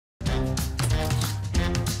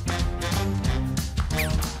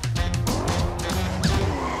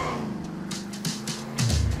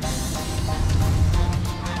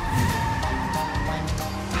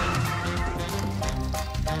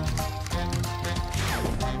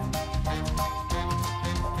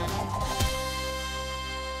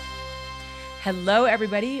Hello,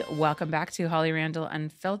 everybody. Welcome back to Holly Randall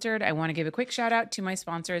Unfiltered. I want to give a quick shout out to my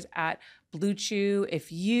sponsors at Blue Chew.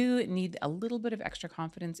 If you need a little bit of extra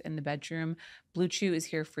confidence in the bedroom, Blue Chew is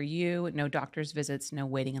here for you. No doctor's visits, no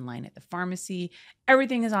waiting in line at the pharmacy.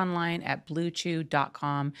 Everything is online at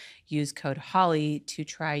bluechew.com. Use code HOLLY to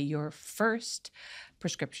try your first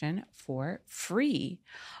prescription for free.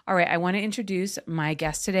 All right, I want to introduce my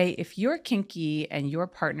guest today. If you're kinky and your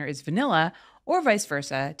partner is vanilla, or vice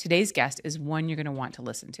versa, today's guest is one you're going to want to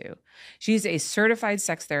listen to. She's a certified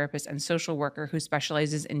sex therapist and social worker who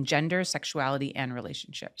specializes in gender, sexuality, and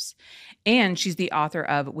relationships. And she's the author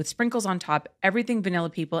of With Sprinkles on Top, Everything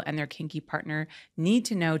Vanilla People and Their Kinky Partner Need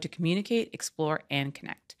to Know to Communicate, Explore, and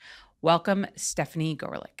Connect. Welcome, Stefani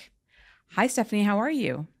Goerlich. Hi, Stefani. How are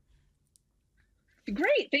you?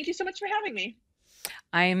 Great. Thank you so much for having me.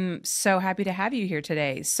 I'm so happy to have you here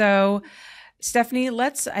today. So, Stefani,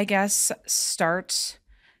 let's, I guess, start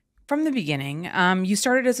from the beginning. You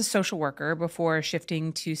started as a social worker before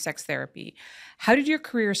shifting to sex therapy. How did your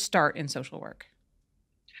career start in social work?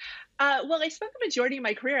 Well, I spent the majority of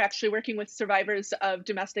my career actually working with survivors of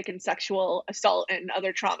domestic and sexual assault and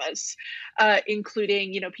other traumas,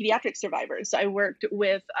 including, pediatric survivors. I worked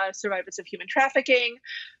with survivors of human trafficking.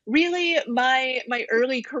 Really, my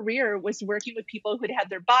early career was working with people who'd had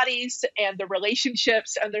their bodies and their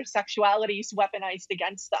relationships and their sexualities weaponized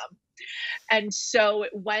against them. And so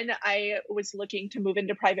when I was looking to move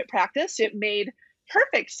into private practice, it made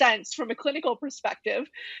perfect sense from a clinical perspective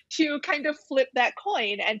to kind of flip that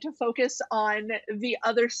coin and to focus on the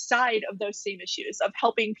other side of those same issues of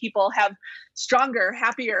helping people have stronger,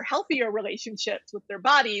 happier, healthier relationships with their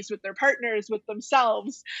bodies, with their partners, with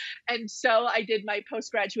themselves. And so I did my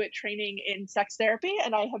postgraduate training in sex therapy,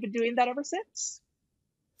 and I have been doing that ever since.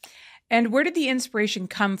 And where did the inspiration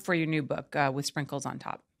come for your new book, With Sprinkles on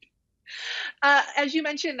Top? As you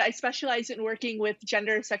mentioned, I specialize in working with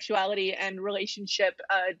gender, sexuality, and relationship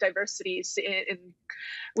diversities,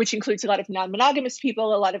 which includes a lot of non-monogamous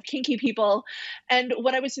people, a lot of kinky people. And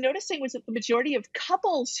what I was noticing was that the majority of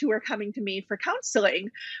couples who were coming to me for counseling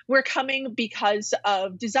were coming because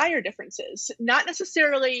of desire differences, not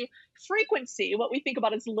necessarily frequency, what we think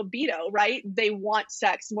about as libido, right? They want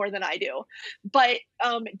sex more than I do. But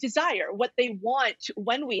desire, what they want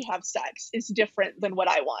when we have sex, is different than what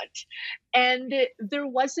I want. And there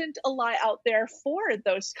wasn't a lot out there for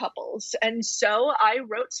those couples. And so I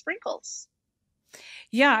wrote Sprinkles.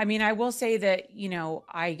 Yeah, I mean, I will say that,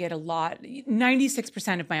 I get a lot,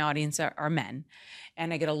 96% of my audience are men.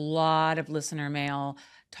 And I get a lot of listener mail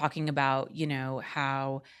talking about,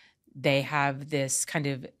 how they have this kind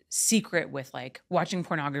of secret with like watching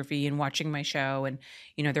pornography and watching my show, and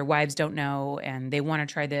their wives don't know, and they want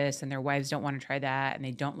to try this and their wives don't want to try that, and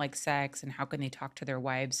they don't like sex, and how can they talk to their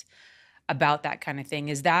wives about that kind of thing?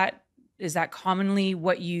 Is that commonly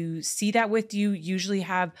what you see that with? Do you usually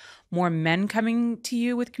have more men coming to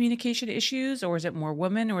you with communication issues, or is it more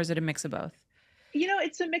women, or is it a mix of both?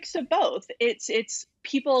 It's a mix of both. It's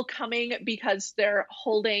people coming because they're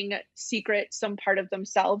holding secret some part of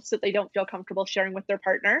themselves that they don't feel comfortable sharing with their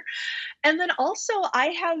partner. And then also I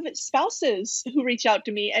have spouses who reach out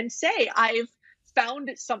to me and say, I've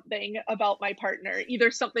found something about my partner,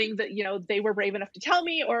 either something that, they were brave enough to tell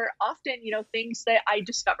me, or often, things that I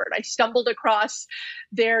discovered. I stumbled across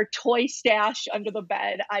their toy stash under the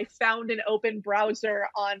bed. I found an open browser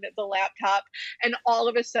on the laptop, and all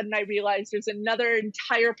of a sudden I realized there's another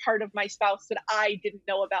entire part of my spouse that I didn't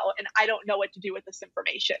know about, and I don't know what to do with this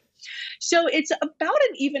information. So it's about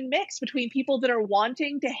an even mix between people that are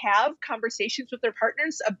wanting to have conversations with their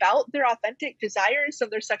partners about their authentic desires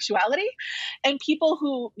and their sexuality, and people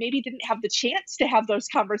who maybe didn't have the chance to have those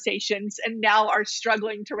conversations and now are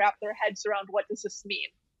struggling to wrap their heads around, what does this mean?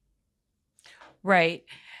 Right.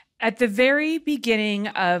 At the very beginning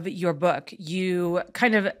of your book, you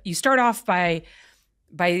start off by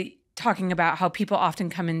talking about how people often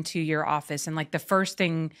come into your office, and like the first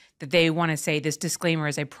thing that they want to say, this disclaimer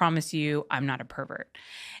is, I promise you, I'm not a pervert.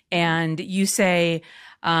 And you say,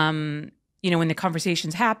 when the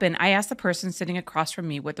conversations happen, I ask the person sitting across from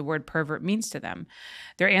me what the word pervert means to them.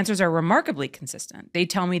 Their answers are remarkably consistent. They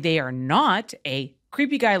tell me they are not a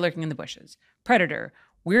creepy guy lurking in the bushes, predator,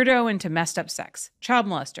 weirdo into messed up sex, child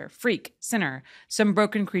molester, freak, sinner, some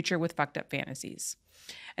broken creature with fucked up fantasies.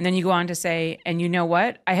 And then you go on to say, and you know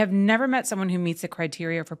what? I have never met someone who meets the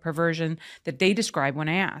criteria for perversion that they describe when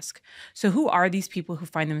I ask. So who are these people who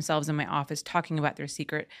find themselves in my office talking about their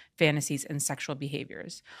secret fantasies and sexual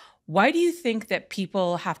behaviors? Why do you think that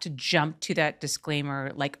people have to jump to that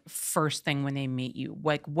disclaimer like first thing when they meet you?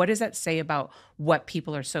 Like, what does that say about what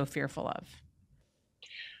people are so fearful of?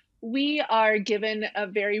 We are given a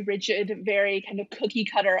very rigid, very kind of cookie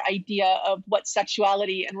cutter idea of what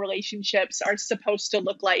sexuality and relationships are supposed to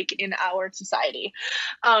look like in our society.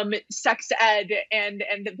 Sex ed and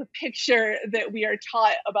the picture that we are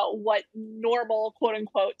taught about what normal quote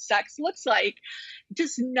unquote sex looks like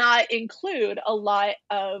does not include a lot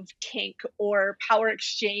of kink or power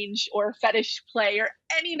exchange or fetish play or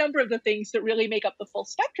any number of the things that really make up the full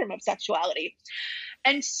spectrum of sexuality.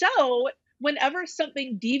 And so, whenever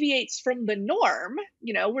something deviates from the norm,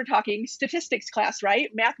 we're talking statistics class, right?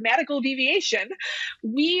 Mathematical deviation,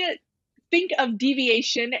 we think of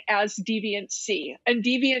deviation as deviancy, and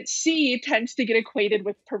deviancy tends to get equated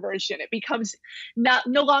with perversion. It becomes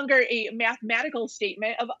no longer a mathematical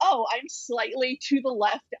statement of, oh, I'm slightly to the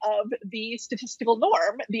left of the statistical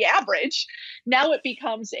norm, the average. Now it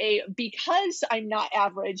becomes because I'm not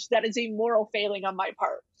average, that is a moral failing on my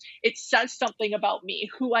part. It says something about me,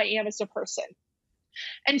 who I am as a person.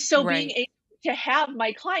 And so being Right. able to have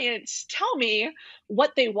my clients tell me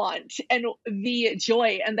what they want and the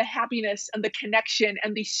joy and the happiness and the connection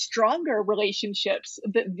and the stronger relationships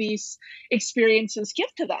that these experiences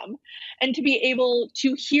give to them. And to be able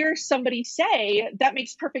to hear somebody say, that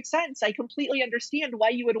makes perfect sense. I completely understand why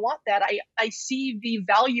you would want that. I see the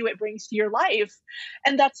value it brings to your life.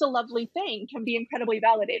 And that's a lovely thing, can be incredibly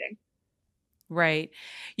validating. Right.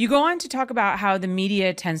 You go on to talk about how the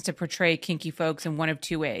media tends to portray kinky folks in one of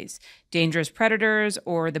two ways: dangerous predators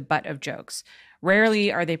or the butt of jokes.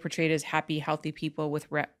 Rarely are they portrayed as happy, healthy people with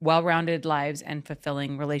well-rounded lives and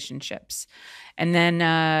fulfilling relationships. And then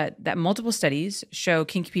that multiple studies show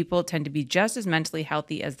kinky people tend to be just as mentally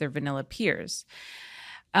healthy as their vanilla peers.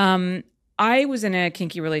 I was in a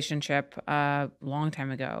kinky relationship a long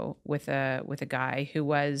time ago with a guy who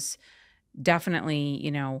was definitely,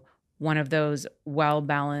 one of those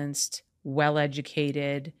well-balanced,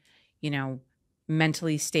 well-educated,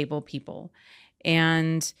 mentally stable people.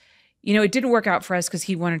 And, it didn't work out for us because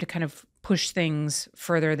he wanted to kind of push things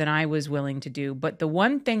further than I was willing to do. But the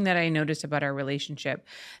one thing that I noticed about our relationship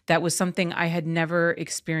that was something I had never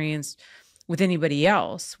experienced with anybody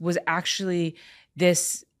else was actually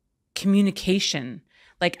this communication,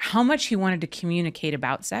 like how much he wanted to communicate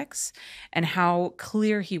about sex and how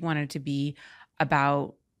clear he wanted to be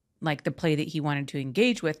about like the play that he wanted to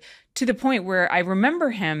engage with, to the point where I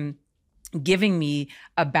remember him giving me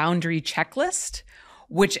a boundary checklist,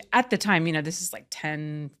 which at the time, this is like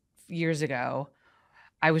 10 years ago,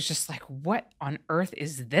 I was just like, what on earth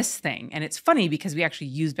is this thing? And it's funny because we actually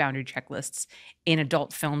use boundary checklists in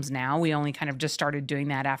adult films now. We only kind of just started doing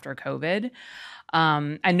that after COVID.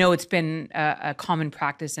 I know it's been a common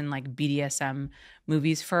practice in like BDSM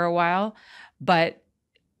movies for a while, but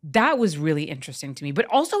that was really interesting to me, but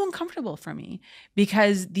also uncomfortable for me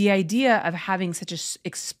because the idea of having such an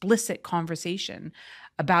explicit conversation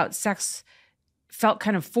about sex felt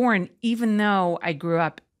kind of foreign, even though I grew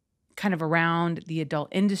up kind of around the adult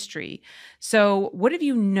industry. So what have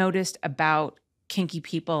you noticed about kinky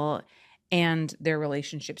people and their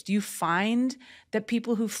relationships? Do you find that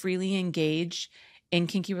people who freely engage in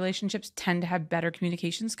kinky relationships tend to have better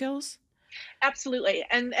communication skills? Absolutely.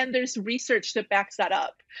 And there's research that backs that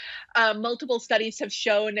up. Multiple studies have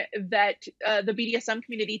shown that the BDSM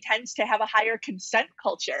community tends to have a higher consent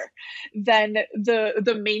culture than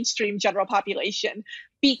the mainstream general population,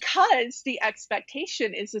 because the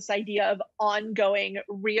expectation is this idea of ongoing,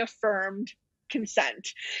 reaffirmed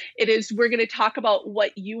consent. It is, we're going to talk about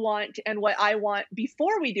what you want and what I want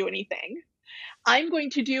before we do anything. I'm going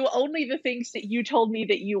to do only the things that you told me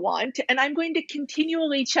that you want. And I'm going to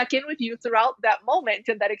continually check in with you throughout that moment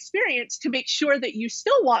and that experience to make sure that you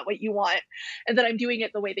still want what you want and that I'm doing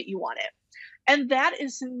it the way that you want it. And that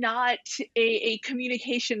is not a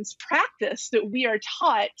communications practice that we are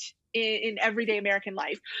taught in everyday American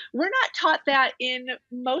life. We're not taught that in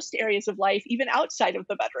most areas of life, even outside of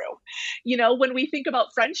the bedroom. When we think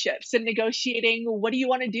about friendships and negotiating, what do you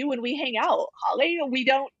want to do when we hang out, Holly? We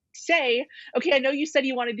don't say, okay, I know you said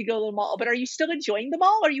you wanted to go to the mall, but are you still enjoying the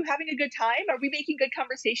mall? Are you having a good time? Are we making good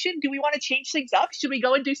conversation? Do we want to change things up? Should we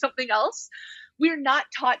go and do something else? We're not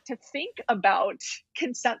taught to think about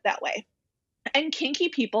consent that way. And kinky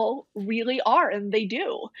people really are, and they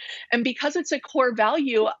do. And because it's a core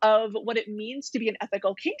value of what it means to be an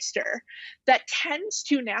ethical kinkster, that tends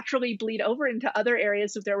to naturally bleed over into other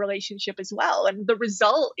areas of their relationship as well. And the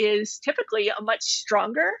result is typically a much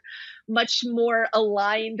stronger, much more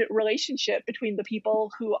aligned relationship between the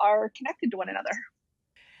people who are connected to one another.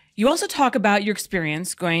 You also talk about your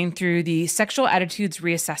experience going through the sexual attitudes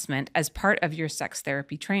reassessment as part of your sex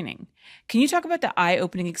therapy training. Can you talk about the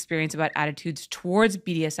eye-opening experience about attitudes towards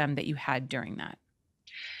BDSM that you had during that?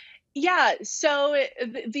 Yeah, so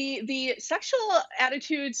the sexual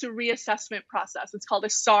attitudes reassessment process, it's called a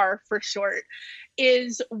SAR for short,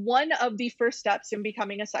 is one of the first steps in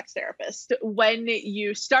becoming a sex therapist. When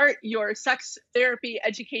you start your sex therapy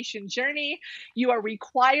education journey, you are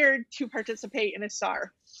required to participate in a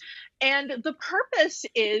SAR. And the purpose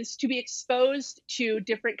is to be exposed to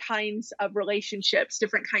different kinds of relationships,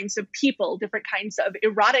 different kinds of people, different kinds of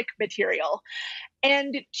erotic material,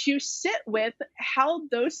 and to sit with how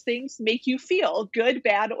those things make you feel good,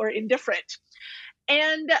 bad, or indifferent.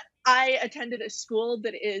 And I attended a school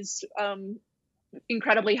that is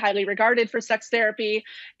incredibly highly regarded for sex therapy.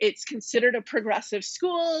 It's considered a progressive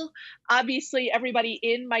school. Obviously, everybody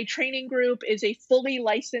in my training group is a fully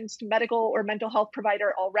licensed medical or mental health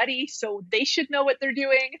provider already, so they should know what they're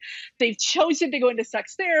doing. They've chosen to go into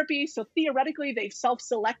sex therapy, so theoretically, they've self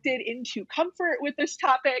selected into comfort with this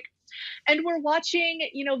topic. And we're watching,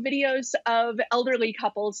 videos of elderly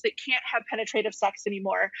couples that can't have penetrative sex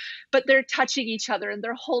anymore, but they're touching each other and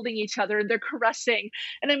they're holding each other and they're caressing.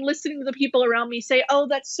 And I'm listening to the people around me say, oh,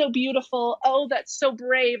 that's so beautiful. Oh, that's so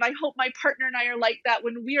brave. I hope my partner and I are like that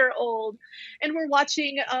when we are old. And we're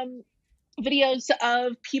watching videos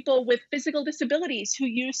of people with physical disabilities who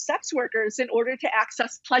use sex workers in order to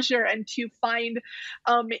access pleasure and to find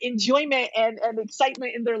enjoyment and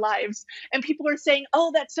excitement in their lives. And people are saying,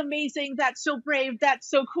 oh, that's amazing. That's so brave. That's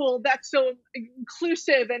so cool. That's so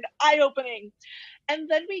inclusive and eye opening. And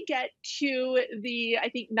then we get to the, I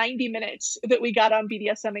think, 90 minutes that we got on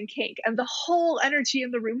BDSM and kink, and the whole energy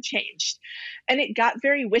in the room changed. And it got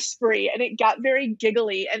very whispery and it got very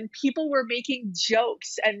giggly, and people were making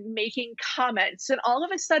jokes and making comments. And all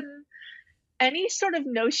of a sudden, any sort of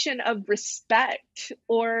notion of respect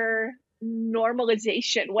or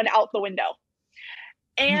normalization went out the window.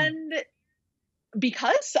 Hmm. And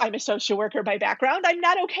because I'm a social worker by background, I'm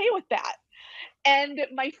not okay with that. And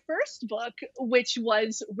my first book, which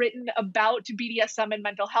was written about BDSM and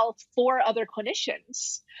mental health for other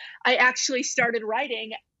clinicians, I actually started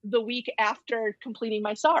writing the week after completing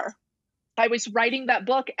my SAR. I was writing that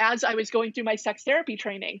book as I was going through my sex therapy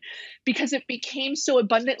training because it became so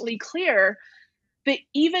abundantly clear that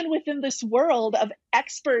even within this world of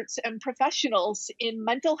experts and professionals in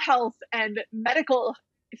mental health and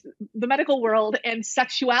the medical world and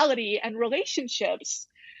sexuality and relationships,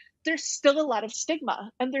 there's still a lot of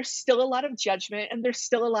stigma and there's still a lot of judgment and there's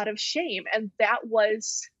still a lot of shame. And that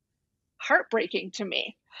was heartbreaking to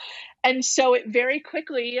me. And so it very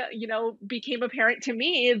quickly, became apparent to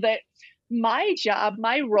me that my job,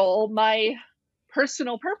 my role, my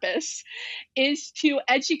personal purpose is to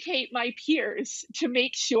educate my peers to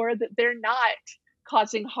make sure that they're not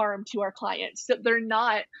causing harm to our clients, that they're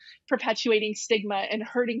not perpetuating stigma and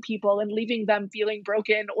hurting people and leaving them feeling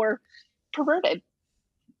broken or perverted.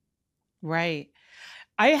 Right.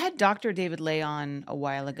 I had Dr. David Lay on a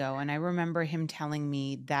while ago, and I remember him telling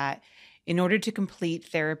me that in order to complete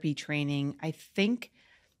therapy training, I think,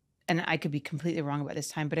 and I could be completely wrong about this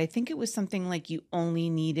time, but I think it was something like you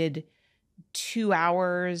only needed 2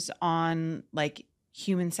 hours on like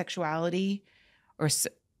human sexuality or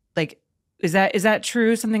like, is that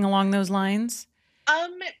true? Something along those lines?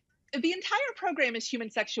 Um, the entire program is human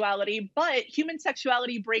sexuality, but human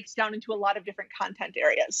sexuality breaks down into a lot of different content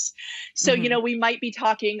areas. So, Hmm. we might be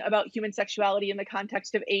talking about human sexuality in the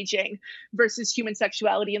context of aging versus human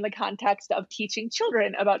sexuality in the context of teaching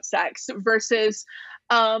children about sex versus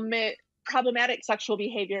um, problematic sexual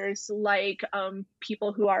behaviors like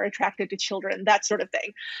people who are attracted to children, that sort of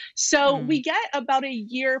thing. So, we Mm. get about a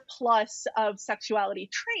year plus of sexuality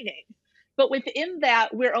training. But within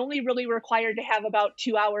that, we're only really required to have about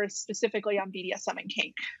 2 hours specifically on BDSM and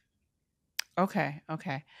kink. Okay.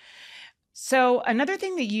 Okay. So another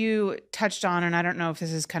thing that you touched on, and I don't know if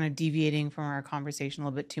this is kind of deviating from our conversation a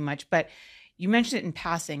little bit too much, but you mentioned it in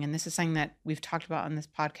passing, and this is something that we've talked about on this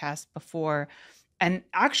podcast before. And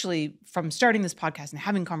actually, from starting this podcast and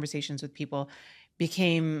having conversations with people,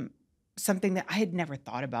 became something that I had never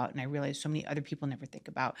thought about, and I realized so many other people never think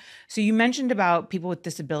about. So you mentioned about people with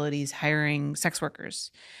disabilities hiring sex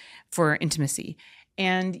workers for intimacy,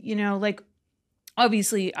 and like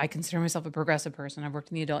obviously I consider myself a progressive person. I've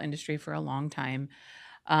worked in the adult industry for a long time.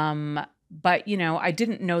 But I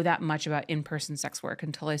didn't know that much about in-person sex work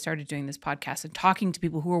until I started doing this podcast and talking to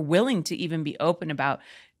people who are willing to even be open about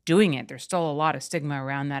doing it. There's still a lot of stigma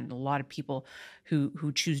around that and a lot of people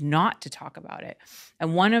who choose not to talk about it.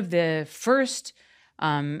 And one of the first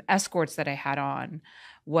escorts that I had on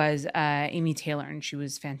was Amy Taylor, and she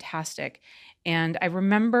was fantastic. And I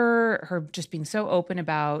remember her just being so open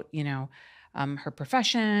about, her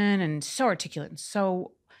profession and so articulate and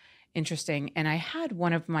so interesting. And I had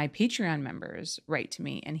one of my Patreon members write to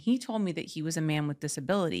me, and he told me that he was a man with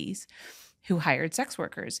disabilities who hired sex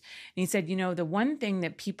workers. And he said, the one thing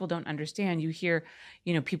that people don't understand, you hear,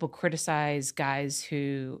 people criticize guys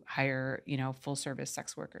who hire, full service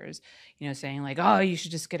sex workers, saying like, oh, you should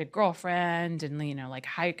just get a girlfriend. And, like,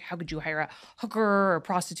 how could you hire a hooker or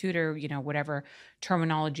prostitute or, whatever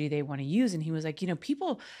terminology they want to use. And he was like,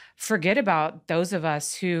 people forget about those of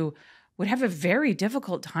us who would have a very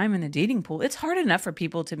difficult time in the dating pool. It's hard enough for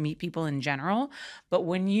people to meet people in general. But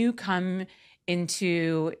when you come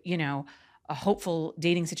into, a hopeful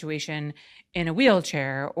dating situation in a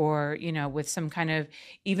wheelchair or, with some kind of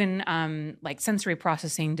even like sensory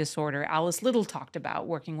processing disorder. Alice Little talked about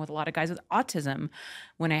working with a lot of guys with autism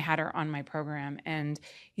when I had her on my program. And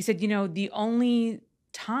he said, the only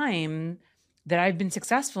time that I've been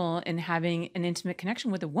successful in having an intimate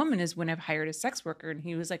connection with a woman is when I've hired a sex worker. And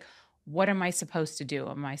he was like, what am I supposed to do?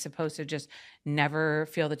 Am I supposed to just never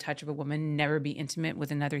feel the touch of a woman, never be intimate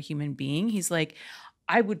with another human being? He's like,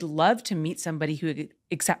 I would love to meet somebody who would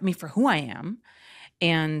accept me for who I am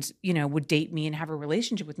and, would date me and have a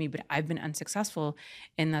relationship with me, but I've been unsuccessful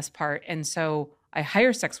in this part. And so I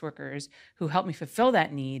hire sex workers who help me fulfill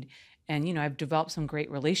that need. And, I've developed some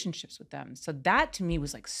great relationships with them. So that to me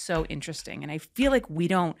was like so interesting. And I feel like we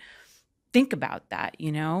don't think about that,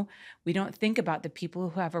 we don't think about the people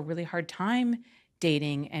who have a really hard time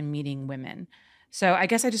dating and meeting women. So I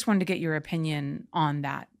guess I just wanted to get your opinion on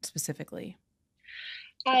that specifically.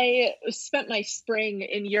 I spent my spring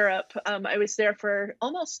in Europe. I was there for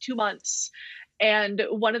almost 2 months. And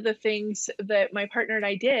one of the things that my partner and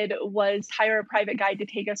I did was hire a private guide to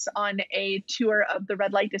take us on a tour of the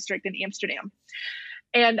red light district in Amsterdam.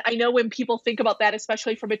 And I know when people think about that,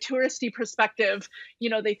 especially from a touristy perspective,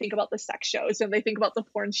 they think about the sex shows and they think about the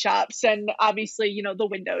porn shops and obviously, the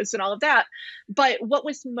windows and all of that. But what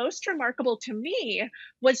was most remarkable to me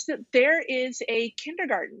was that there is a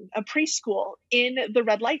kindergarten, a preschool in the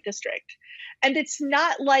red light district. And it's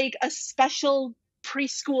not like a special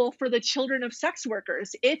preschool for the children of sex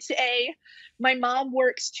workers. My mom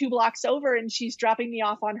works 2 blocks over and she's dropping me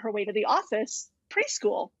off on her way to the office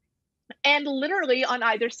preschool. And literally on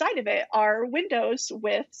either side of it are windows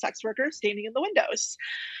with sex workers standing in the windows.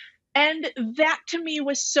 And that to me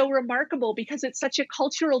was so remarkable because it's such a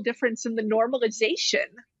cultural difference in the normalization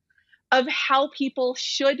of how people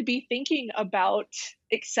should be thinking about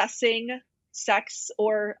accessing sex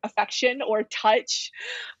or affection or touch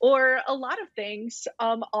or a lot of things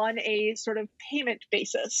on a sort of payment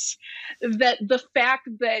basis. That the fact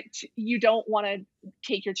that you don't want to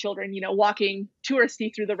take your children, walking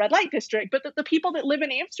touristy through the red light district, but that the people that live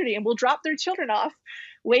in Amsterdam will drop their children off,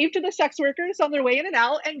 wave to the sex workers on their way in and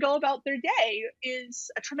out, and go about their day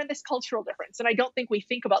is a tremendous cultural difference. And I don't think we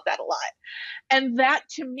think about that a lot. And that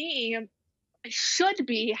to me should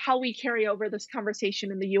be how we carry over this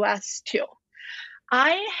conversation in the US too.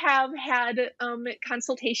 I have had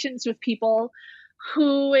consultations with people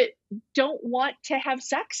who don't want to have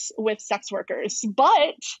sex with sex workers,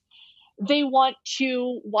 but they want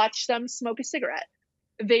to watch them smoke a cigarette.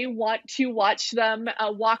 They want to watch them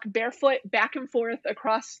walk barefoot back and forth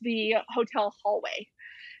across the hotel hallway.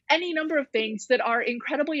 Any number of things that are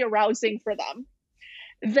incredibly arousing for them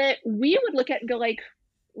that we would look at and go like,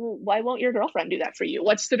 well, why won't your girlfriend do that for you?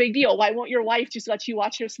 What's the big deal? Why won't your wife just let you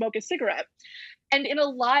watch her smoke a cigarette? And in a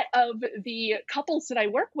lot of the couples that I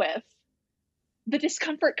work with, the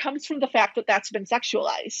discomfort comes from the fact that that's been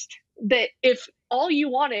sexualized. That if all you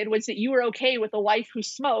wanted was that you were okay with a wife who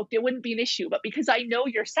smoked, it wouldn't be an issue. But because I know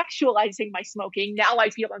you're sexualizing my smoking, now I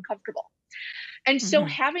feel uncomfortable. And so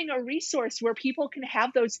having a resource where people can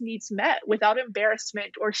have those needs met without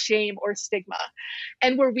embarrassment or shame or stigma,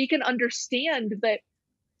 and where we can understand that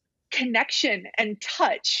connection and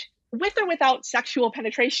touch, with or without sexual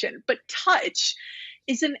penetration, but touch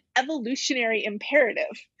is an evolutionary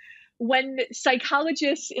imperative. When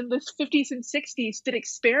psychologists in the 50s and 60s did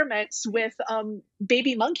experiments with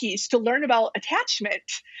baby monkeys to learn about attachment,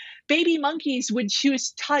 baby monkeys would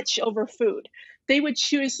choose touch over food. They would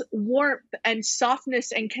choose warmth and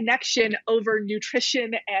softness and connection over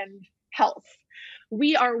nutrition and health.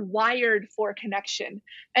 We are wired for connection.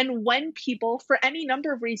 And when people, for any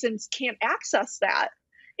number of reasons, can't access that,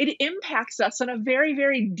 it impacts us on a very,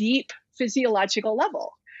 very deep physiological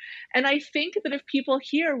level. And I think that if people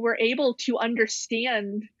here were able to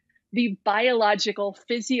understand the biological,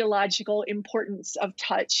 physiological importance of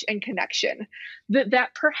touch and connection,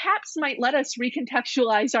 that perhaps might let us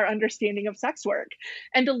recontextualize our understanding of sex work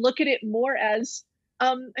and to look at it more as,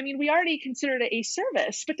 we already consider it a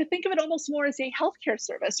service, but to think of it almost more as a healthcare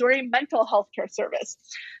service or a mental health care service,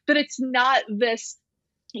 that it's not this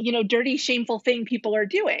dirty, shameful thing people are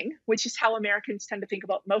doing, which is how Americans tend to think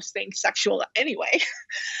about most things sexual anyway,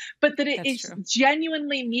 but that it That's is true.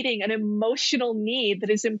 genuinely meeting an emotional need that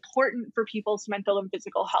is important for people's mental and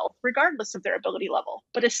physical health, regardless of their ability level,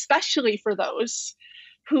 but especially for those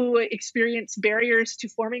who experience barriers to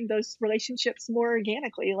forming those relationships more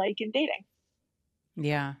organically, like in dating.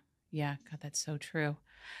 Yeah. Yeah. God, that's so true.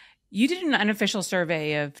 You did an unofficial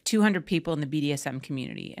survey of 200 people in the BDSM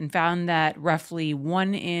community and found that roughly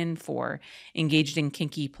 1 in 4 engaged in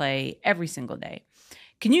kinky play every single day.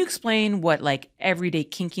 Can you explain what like everyday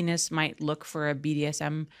kinkiness might look for a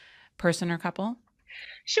BDSM person or couple?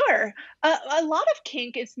 Sure. A lot of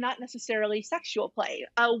kink is not necessarily sexual play.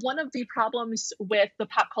 One of the problems with the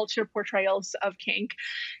pop culture portrayals of kink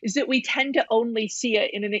is that we tend to only see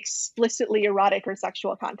it in an explicitly erotic or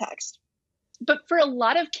sexual context. But for a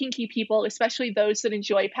lot of kinky people, especially those that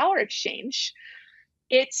enjoy power exchange,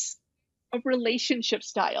 it's a relationship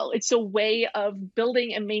style. It's a way of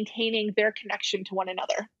building and maintaining their connection to one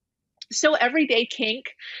another. So everyday kink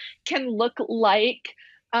can look like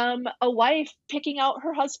a wife picking out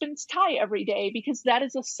her husband's tie every day because that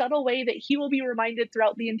is a subtle way that he will be reminded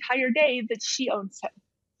throughout the entire day that she owns him.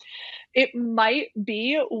 It might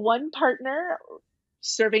be one partner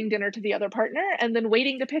serving dinner to the other partner and then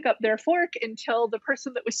waiting to pick up their fork until the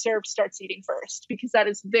person that was served starts eating first, because that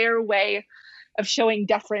is their way of showing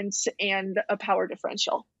deference and a power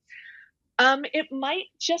differential. It might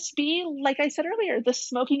just be, like I said earlier, the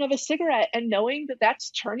smoking of a cigarette and knowing that that's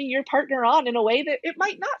turning your partner on in a way that it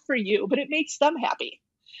might not for you, but it makes them happy.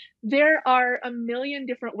 There are a million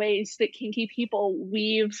different ways that kinky people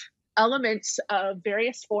weave elements of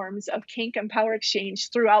various forms of kink and power exchange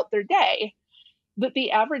throughout their day that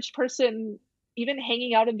the average person, even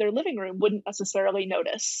hanging out in their living room, wouldn't necessarily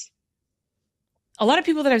notice. A lot of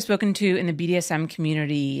people that I've spoken to in the BDSM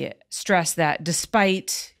community stress that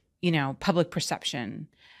despite, public perception,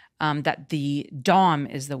 that the Dom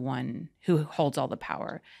is the one who holds all the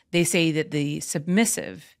power. They say that the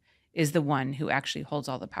submissive is the one who actually holds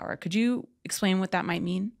all the power. Could you explain what that might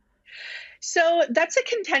mean? So that's a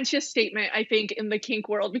contentious statement, I think, in the kink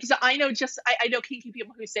world, because I know kinky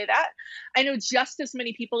people who say that. I know just as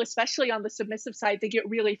many people, especially on the submissive side, they get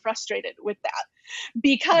really frustrated with that Right.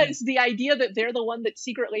 because the idea that they're the one that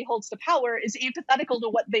secretly holds the power is antithetical to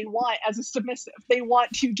what they want as a submissive. They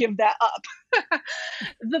want to give that up.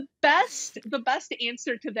 The best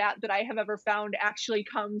answer to that I have ever found actually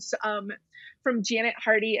comes from Janet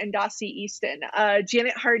Hardy and Dossie Easton.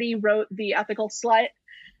 Janet Hardy wrote The Ethical Slut,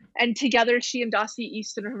 and together, she and Dossie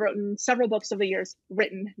Easton have written several books of the years.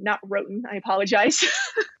 Written, not wrote. I apologize.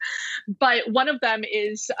 But one of them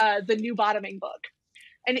is the New Bottoming book.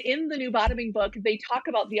 And in the New Bottoming book, they talk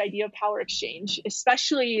about the idea of power exchange,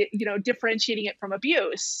 especially, differentiating it from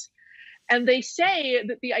abuse. And they say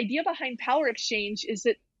that the idea behind power exchange is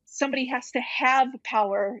that somebody has to have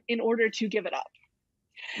power in order to give it up.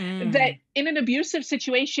 That Mm. in an abusive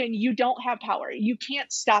situation, you don't have power. You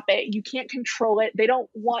can't stop it. You can't control it. They don't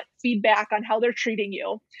want feedback on how they're treating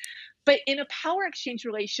you. But in a power exchange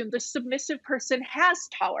relation, the submissive person has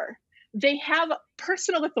power. They have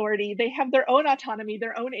personal authority. They have their own autonomy,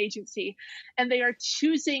 their own agency, and they are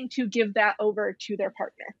choosing to give that over to their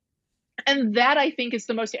partner. And that, I think, is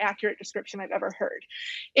the most accurate description I've ever heard.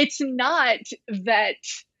 It's not that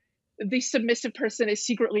the submissive person is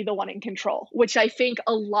secretly the one in control, which I think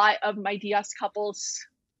a lot of my DS couples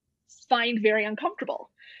find very uncomfortable.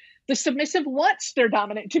 The submissive wants their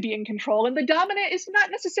dominant to be in control, and the dominant is not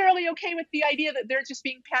necessarily okay with the idea that they're just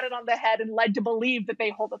being patted on the head and led to believe that they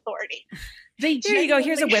hold authority. They Here you go.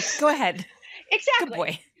 Here's a genuinely whip. Go ahead. Good exactly.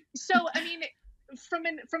 boy. So, I mean, from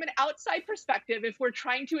an outside perspective, if we're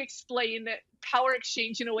trying to explain power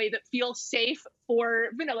exchange in a way that feels safe for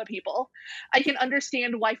vanilla people, I can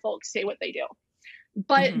understand why folks say what they do.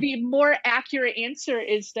 But Mhm. the more accurate answer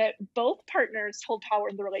is that both partners hold power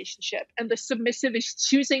in the relationship, and the submissive is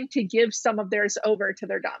choosing to give some of theirs over to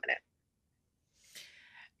their dominant.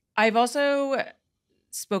 I've also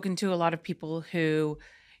spoken to a lot of people who,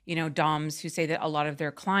 DOMs who say that a lot of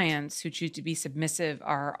their clients who choose to be submissive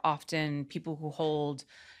are often people who hold,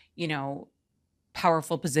 you know,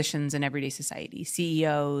 powerful positions in everyday society,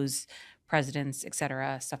 CEOs, presidents, et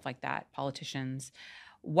cetera, stuff like that, politicians.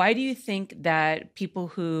 Why do you think that people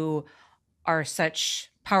who are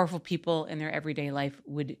such powerful people in their everyday life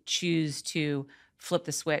would choose to flip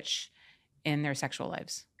the switch in their sexual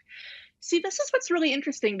lives? See, this is what's really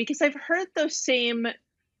interesting because I've heard those same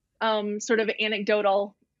sort of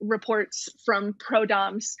anecdotal reports from pro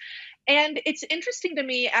doms. And it's interesting to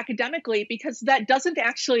me academically because that doesn't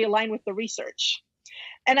actually align with the research.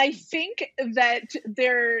 And I think that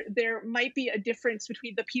there might be a difference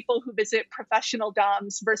between the people who visit professional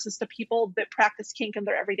DOMs versus the people that practice kink in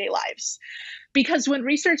their everyday lives. Because when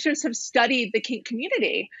researchers have studied the kink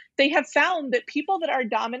community, they have found that people that are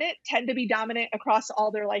dominant tend to be dominant across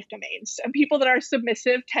all their life domains, and people that are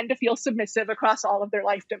submissive tend to feel submissive across all of their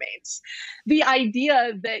life domains. The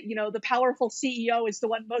idea that, the powerful CEO is the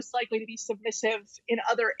one most likely to be submissive in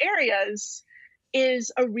other areas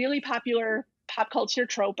is a really popular pop culture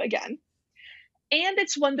trope again. And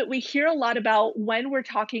it's one that we hear a lot about when we're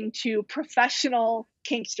talking to professional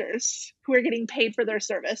kinksters who are getting paid for their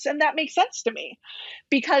service. And that makes sense to me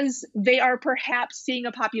because they are perhaps seeing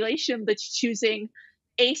a population that's choosing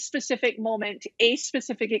a specific moment, a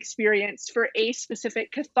specific experience for a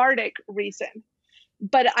specific cathartic reason.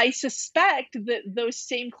 But I suspect that those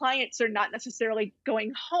same clients are not necessarily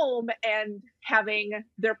going home and having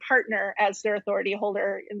their partner as their authority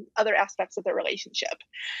holder in other aspects of their relationship.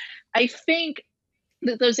 I think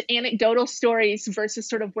that those anecdotal stories versus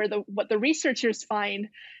sort of what the researchers find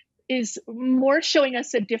is more showing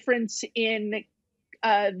us a difference in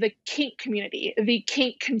the kink community, the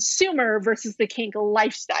kink consumer versus the kink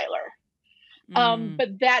lifestyler.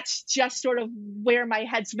 But that's just sort of where my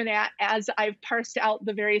head's been at as I've parsed out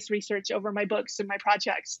the various research over my books and my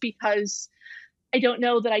projects, because I don't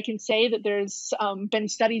know that I can say that there's been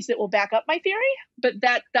studies that will back up my theory, but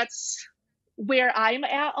that's where I'm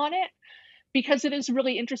at on it, because it is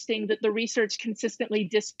really interesting that the research consistently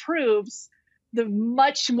disproves the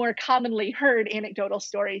much more commonly heard anecdotal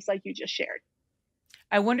stories like you just shared.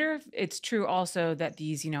 I wonder if it's true also that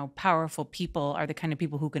these, powerful people are the kind of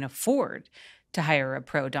people who can afford to hire a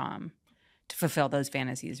pro dom to fulfill those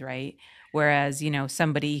fantasies, right? Whereas,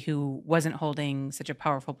 somebody who wasn't holding such a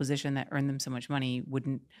powerful position that earned them so much money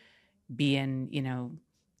wouldn't be in,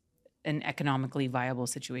 an economically viable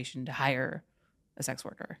situation to hire a sex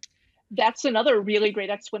worker. That's another really great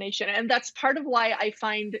explanation. And that's part of why I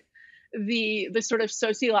find the sort of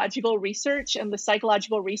sociological research and the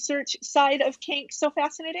psychological research side of kink so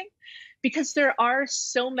fascinating, because there are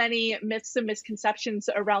so many myths and misconceptions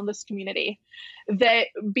around this community that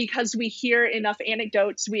because we hear enough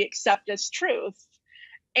anecdotes, we accept as truth.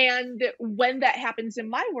 And when that happens in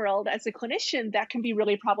my world as a clinician, that can be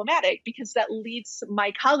really problematic because that leads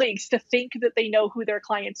my colleagues to think that they know who their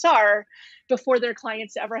clients are before their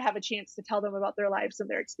clients ever have a chance to tell them about their lives and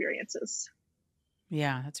their experiences.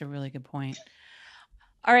 Yeah, that's a really good point.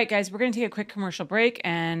 All right, guys, we're going to take a quick commercial break.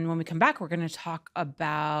 And when we come back, we're going to talk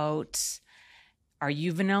about, are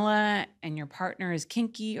you vanilla and your partner is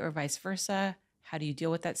kinky or vice versa? How do you deal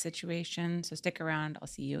with that situation? So stick around. I'll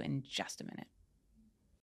see you in just a minute.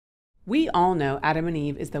 We all know Adam and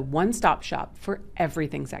Eve is the one-stop shop for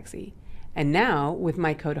everything sexy. And now, with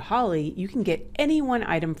my code HOLLY, you can get any one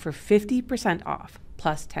item for 50% off,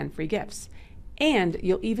 plus 10 free gifts. And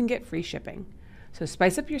you'll even get free shipping. So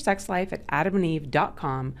spice up your sex life at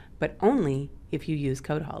adamandeve.com, but only if you use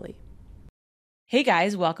code HOLLY. Hey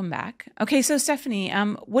guys, welcome back. Okay, so Stefani,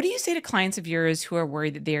 what do you say to clients of yours who are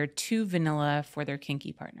worried that they are too vanilla for their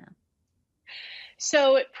kinky partner?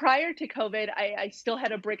 So prior to COVID, I still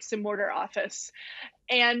had a bricks and mortar office.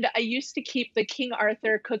 And I used to keep the King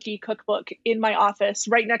Arthur cookie cookbook in my office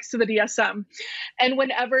right next to the DSM. And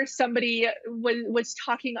whenever somebody was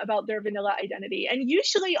talking about their vanilla identity, and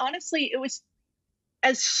usually, honestly, it was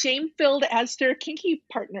as shame-filled as their kinky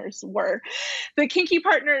partners were. The kinky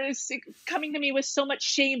partners coming to me with so much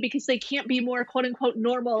shame because they can't be more quote unquote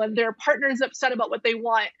normal and their partner's upset about what they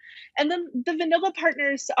want. And then the vanilla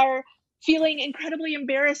partners are feeling incredibly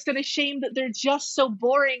embarrassed and ashamed that they're just so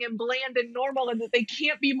boring and bland and normal and that they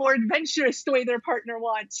can't be more adventurous the way their partner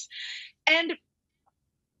wants. And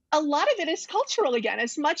a lot of it is cultural again,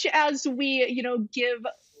 as much as we, give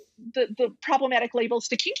the problematic labels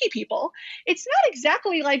to kinky people, it's not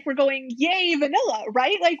exactly like we're going, yay, vanilla,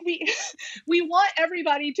 right? Like we want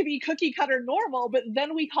everybody to be cookie cutter normal, but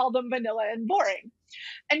then we call them vanilla and boring.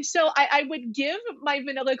 And so I would give my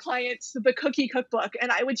vanilla clients the cookie cookbook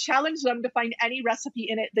and I would challenge them to find any recipe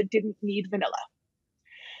in it that didn't need vanilla.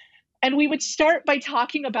 And we would start by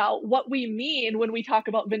talking about what we mean when we talk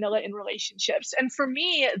about vanilla in relationships. And for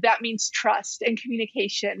me, that means trust and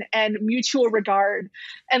communication and mutual regard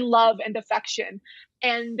and love and affection.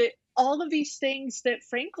 And all of these things that,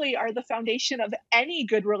 frankly, are the foundation of any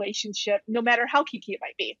good relationship, no matter how kinky it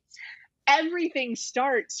might be. Everything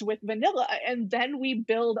starts with vanilla, and then we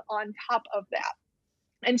build on top of that.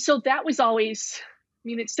 And so that was always...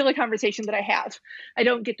 it's still a conversation that I have. I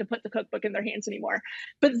don't get to put the cookbook in their hands anymore.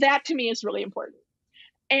 But that to me is really important.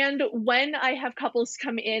 And when I have couples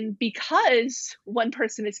come in because one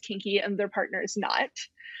person is kinky and their partner is not,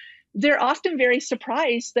 they're often very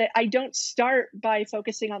surprised that I don't start by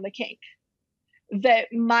focusing on the kink. That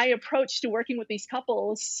my approach to working with these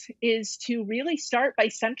couples is to really start by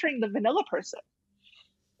centering the vanilla person,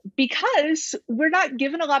 because we're not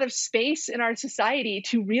given a lot of space in our society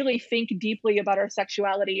to really think deeply about our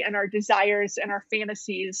sexuality and our desires and our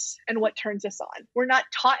fantasies and what turns us on. We're not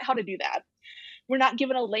taught how to do that. We're not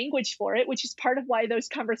given a language for it, which is part of why those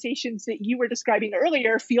conversations that you were describing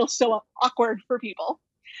earlier feel so awkward for people.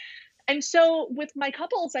 And so with my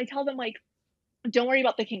couples, I tell them, like, don't worry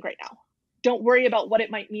about the kink right now. Don't worry about what it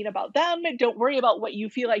might mean about them. Don't worry about what you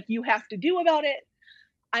feel like you have to do about it.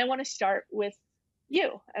 I want to start with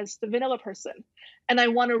you as the vanilla person. And I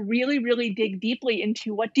want to really, really dig deeply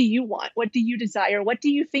into, what do you want? What do you desire? What do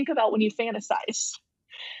you think about when you fantasize?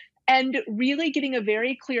 And really getting a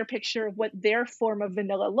very clear picture of what their form of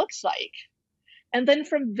vanilla looks like. And then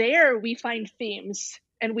from there, we find themes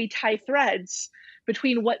and we tie threads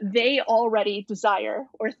between what they already desire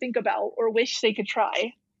or think about or wish they could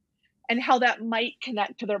try, and how that might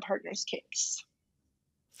connect to their partner's kinks.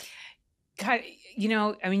 God,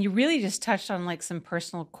 I mean, you really just touched on like some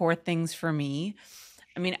personal core things for me.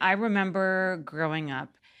 I mean, I remember growing up,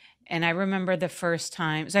 and I remember the first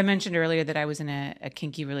time, so I mentioned earlier that I was in a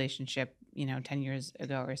kinky relationship, 10 years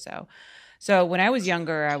ago or so. So when I was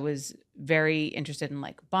younger, I was very interested in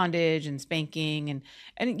like bondage and spanking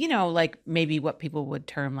and like maybe what people would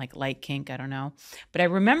term like light kink, I don't know. But I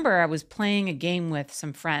remember I was playing a game with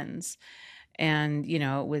some friends, and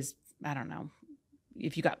it was, I don't know,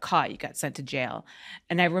 if you got caught, you got sent to jail.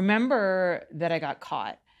 And I remember that I got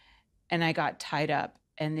caught and I got tied up,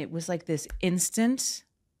 and it was like this instant,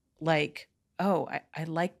 like, oh, I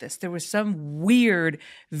like this. There was some weird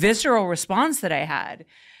visceral response that I had.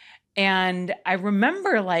 And I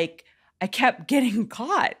remember like I kept getting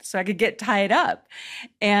caught so I could get tied up,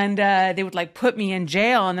 and they would like put me in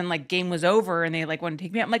jail, and then like game was over and they like want to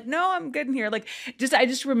take me out. I'm like, no, I'm good in here. Like, I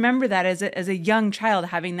just remember that as a young child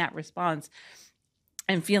having that response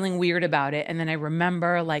and feeling weird about it. And then I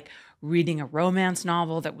remember like reading a romance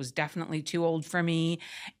novel that was definitely too old for me.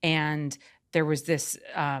 And there was this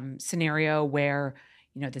scenario where,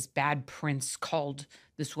 this bad prince called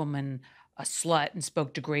this woman a slut and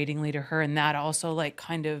spoke degradingly to her. And that also like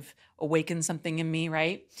kind of awakened something in me,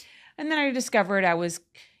 right? And then I discovered I was,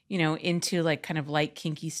 into like kind of light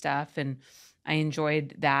kinky stuff, and I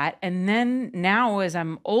enjoyed that. And then now as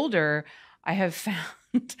I'm older, I have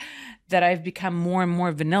found that I've become more and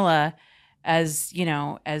more vanilla as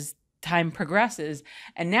time progresses.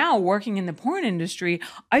 And now working in the porn industry,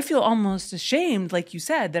 I feel almost ashamed, like you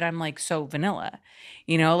said, that I'm like so vanilla.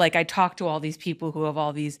 Like I talk to all these people who have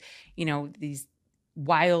all these, these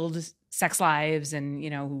wild sex lives, and,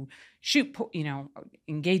 who shoot,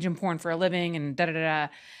 engage in porn for a living, and da da da.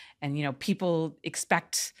 And, people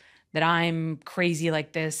expect that I'm crazy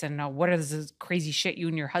like this, and what is this crazy shit you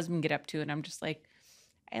and your husband get up to? And I'm just like,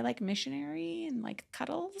 I like missionary and like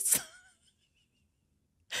cuddles.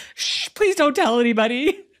 Shh, please don't tell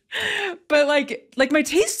anybody. But like my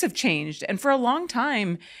tastes have changed. And for a long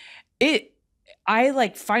time, I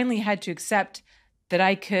like finally had to accept that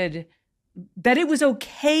that it was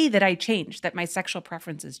okay that I changed, that my sexual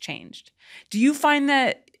preferences changed. Do you find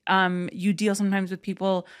that you deal sometimes with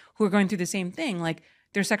people who are going through the same thing? Like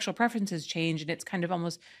their sexual preferences change and it's kind of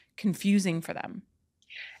almost confusing for them?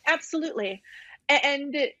 Absolutely.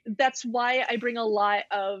 And that's why I bring a lot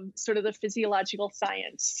of sort of the physiological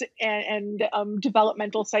science and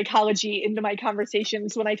developmental psychology into my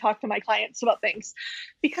conversations when I talk to my clients about things,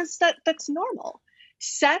 because that's normal.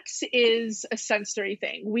 Sex is a sensory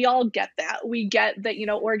thing. We all get that. We get that,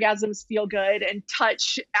 orgasms feel good, and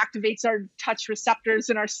touch activates our touch receptors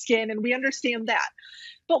in our skin, and we understand that.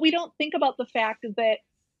 But we don't think about the fact that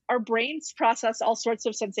our brains process all sorts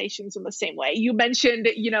of sensations in the same way. You mentioned,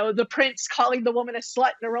 the prince calling the woman a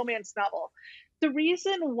slut in a romance novel. The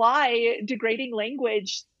reason why degrading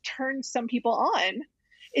language turns some people on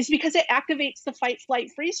is because it activates the fight, flight,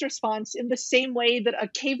 freeze response in the same way that a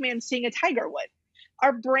caveman seeing a tiger would.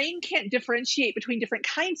 Our brain can't differentiate between different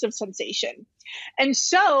kinds of sensation. And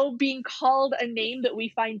so being called a name that we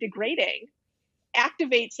find degrading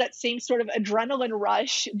activates that same sort of adrenaline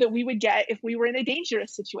rush that we would get if we were in a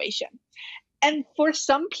dangerous situation. And for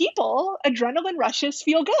some people, adrenaline rushes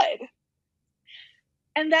feel good.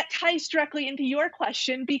 And that ties directly into your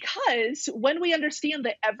question, because when we understand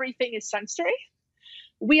that everything is sensory,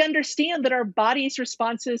 we understand that our body's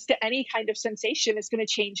responses to any kind of sensation is going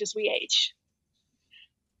to change as we age.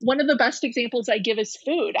 One of the best examples I give is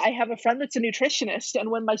food. I have a friend that's a nutritionist, and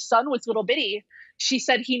when my son was little bitty, she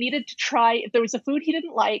said he needed to try, if there was a food he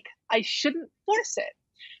didn't like, I shouldn't force it.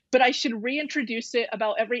 but I should reintroduce it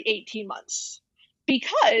about every 18 months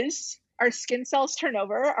because our skin cells turn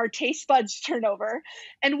over, our taste buds turn over,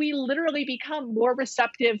 and we literally become more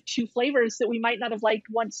receptive to flavors that we might not have liked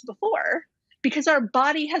once before because our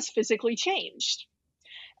body has physically changed.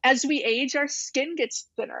 As we age, our skin gets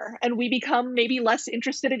thinner and we become maybe less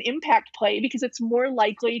interested in impact play because it's more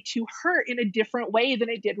likely to hurt in a different way than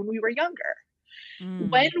it did when we were younger.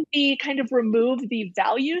 When Mm. we kind of remove the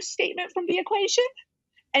value statement from the equation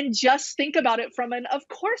and just think about it from an, of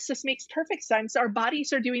course, this makes perfect sense. Our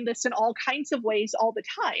bodies are doing this in all kinds of ways all the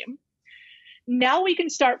time. Now we can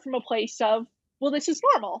start from a place of, well, this is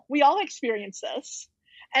normal. We all experience this.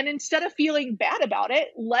 And instead of feeling bad about it,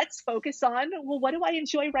 let's focus on, well, what do I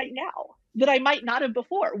enjoy right now that I might not have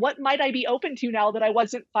before? What might I be open to now that I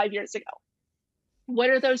wasn't 5 years ago? What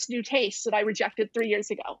are those new tastes that I rejected 3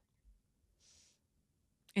 years ago?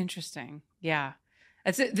 Interesting. Yeah.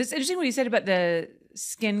 It's interesting what you said about the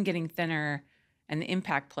skin getting thinner and the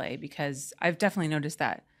impact play, because I've definitely noticed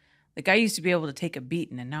that. Like I used to be able to take a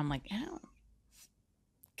beating and now I'm like, oh,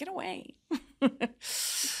 get away.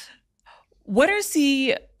 What are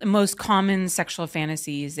the most common sexual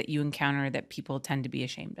fantasies that you encounter that people tend to be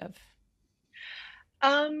ashamed of?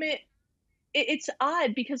 It's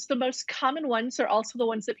odd because the most common ones are also the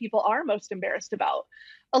ones that people are most embarrassed about.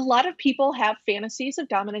 A lot of people have fantasies of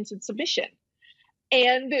dominance and submission.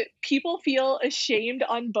 And people feel ashamed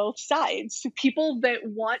on both sides. People that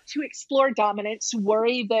want to explore dominance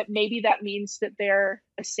worry that maybe that means that they're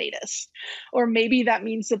a sadist, or maybe that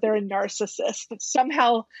means that they're a narcissist, that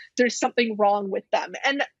somehow there's something wrong with them.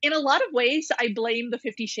 And in a lot of ways, I blame the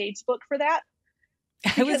 50 Shades book for that.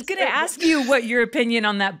 I was going to ask you what your opinion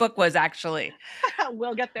on that book was, actually.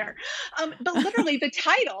 We'll get there. But literally, the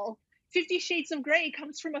title, 50 Shades of Grey,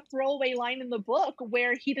 comes from a throwaway line in the book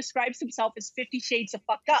where he describes himself as 50 Shades of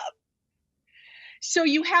fucked up. So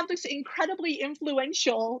you have this incredibly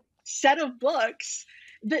influential set of books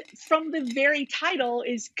that from the very title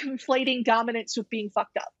is conflating dominance with being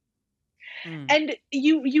fucked up. And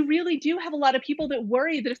you really do have a lot of people that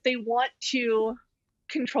worry that if they want to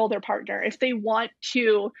control their partner, if they want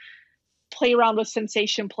to play around with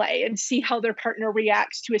sensation play and see how their partner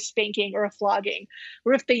reacts to a spanking or a flogging,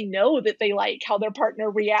 or if they know that they like how their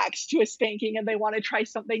partner reacts to a spanking and they want to try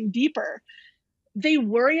something deeper, they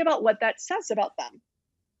worry about what that says about them.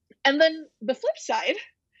 And then the flip side,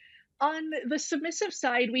 on the submissive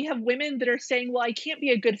side, we have women that are saying, well, I can't be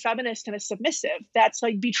a good feminist and a submissive. That's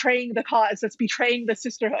like betraying the cause. That's betraying the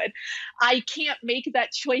sisterhood. I can't make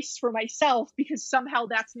that choice for myself because somehow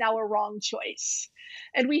that's now a wrong choice.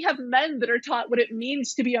 And we have men that are taught what it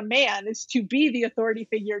means to be a man is to be the authority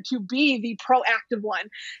figure, to be the proactive one.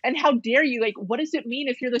 And how dare you, like, what does it mean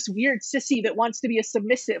if you're this weird sissy that wants to be a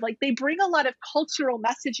submissive? Like, they bring a lot of cultural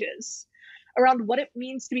messages around what it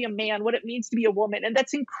means to be a man, what it means to be a woman. And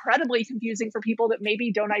that's incredibly confusing for people that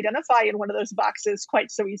maybe don't identify in one of those boxes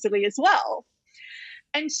quite so easily as well.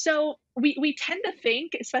 And so we tend to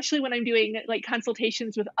think, especially when I'm doing like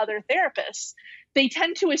consultations with other therapists, they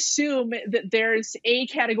tend to assume that there's a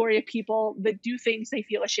category of people that do things they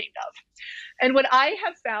feel ashamed of. And what I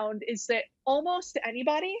have found is that almost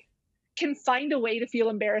anybody can find a way to feel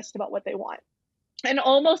embarrassed about what they want. And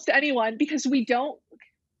almost anyone, because we don't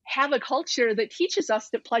have a culture that teaches us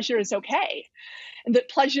that pleasure is okay and that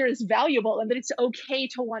pleasure is valuable and that it's okay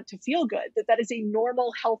to want to feel good, that that is a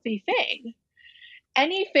normal, healthy thing.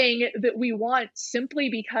 Anything that we want simply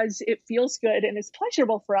because it feels good and is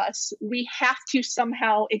pleasurable for us, we have to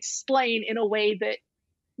somehow explain in a way that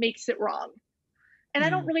makes it wrong. And I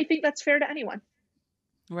don't really think that's fair to anyone.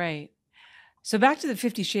 Right. So back to the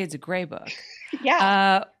 50 Shades of Grey book.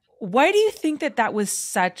 Yeah. Why do you think that that was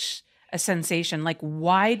such a sensation? Like,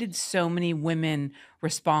 why did so many women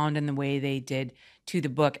respond in the way they did to the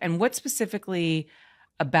book? And what specifically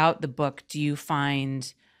about the book do you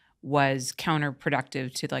find was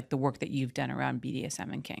counterproductive to like the work that you've done around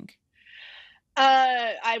BDSM and kink?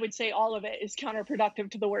 I would say all of it is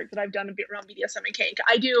counterproductive to the work that I've done around BDSM and kink.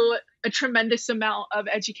 I do a tremendous amount of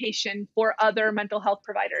education for other mental health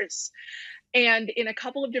providers. And in a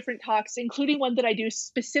couple of different talks, including one that I do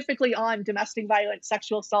specifically on domestic violence,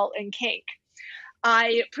 sexual assault, and kink,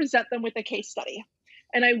 I present them with a case study.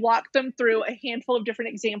 And I walk them through a handful of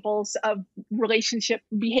different examples of relationship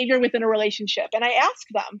behavior within a relationship. And I ask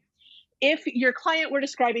them, if your client were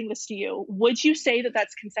describing this to you, would you say that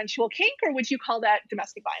that's consensual kink or would you call that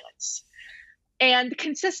domestic violence? And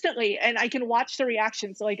consistently, and I can watch the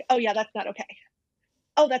reactions like, oh yeah, that's not okay.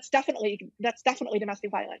 Oh, that's definitely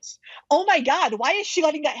domestic violence. Oh my God, why is she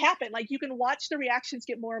letting that happen? Like, you can watch the reactions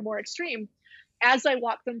get more and more extreme as I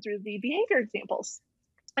walk them through the behavior examples.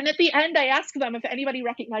 And at the end, I ask them if anybody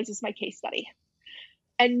recognizes my case study.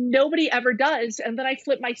 And nobody ever does. And then I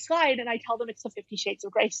flip my slide and I tell them it's the 50 Shades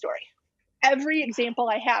of Grey story. Every example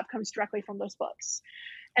I have comes directly from those books.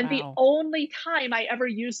 And the Wow. only time I ever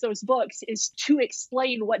use those books is to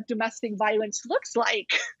explain what domestic violence looks like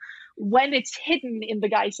when it's hidden in the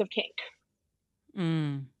guise of kink.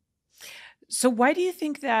 Mm. So why do you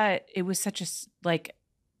think that it was such like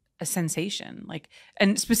a sensation? Like,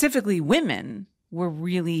 and specifically women were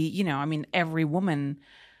really, you know, I mean, every woman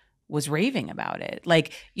was raving about it.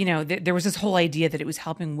 Like, you know, there was this whole idea that it was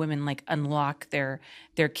helping women like unlock their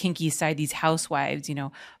kinky side, these housewives, you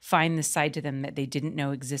know, find the side to them that they didn't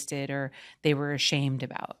know existed or they were ashamed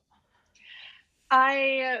about.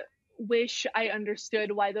 I wish I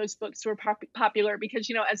understood why those books were popular because,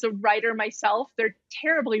 you know, as a writer myself, they're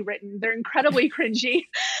terribly written. They're incredibly cringy.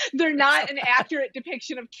 They're not an accurate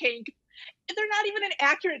depiction of kink. They're not even an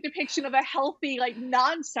accurate depiction of a healthy, like,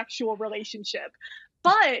 non-sexual relationship.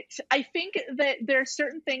 But I think that there are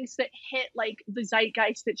certain things that hit like the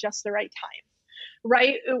zeitgeist at just the right time,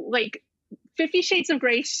 right? Like 50 Shades of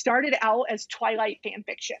Grey started out as Twilight fan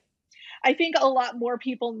fiction. I think a lot more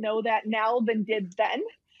people know that now than did then,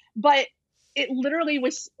 but it literally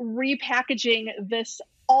was repackaging this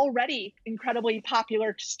already incredibly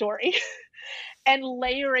popular story and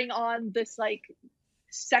layering on this like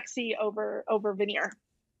sexy over veneer.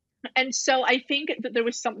 And so I think that there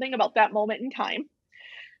was something about that moment in time.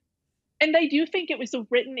 And I do think it was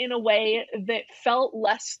written in a way that felt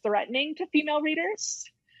less threatening to female readers.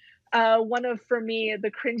 One of, for me,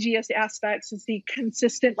 the cringiest aspects is the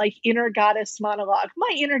consistent, like, inner goddess monologue.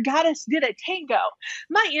 My inner goddess did a tango.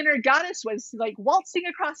 My inner goddess was, like, waltzing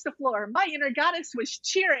across the floor. My inner goddess was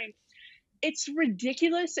cheering. It's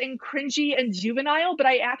ridiculous and cringy and juvenile, but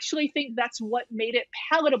I actually think that's what made it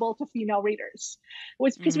palatable to female readers.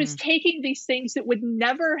 Was because it was taking these things that would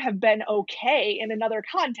never have been okay in another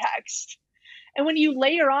context. And when you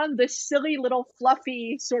layer on this silly little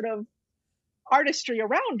fluffy sort of artistry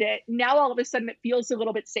around it, now all of a sudden it feels a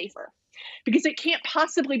little bit safer because it can't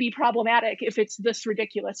possibly be problematic if it's this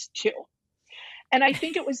ridiculous too. And I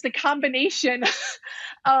think it was the combination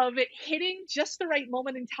of it hitting just the right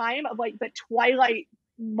moment in time of like the Twilight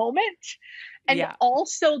moment, and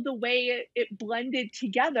also the way it blended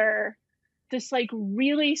together this like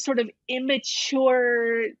really sort of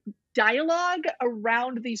immature dialogue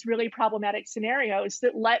around these really problematic scenarios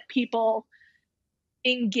that let people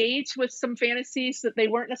engage with some fantasies that they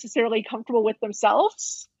weren't necessarily comfortable with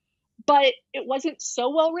themselves. But it wasn't so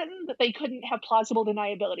well written that they couldn't have plausible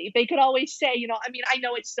deniability. They could always say, you know, I mean, I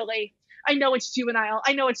know it's silly. I know it's juvenile.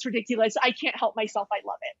 I know it's ridiculous. I can't help myself. I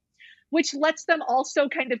love it. Which lets them also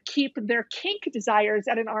kind of keep their kink desires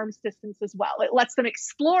at an arm's distance as well. It lets them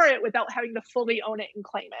explore it without having to fully own it and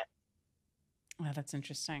claim it. Oh, that's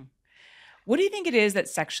interesting. What do you think it is that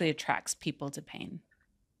sexually attracts people to pain?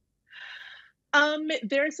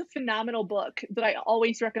 There's a phenomenal book that I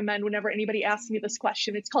always recommend whenever anybody asks me this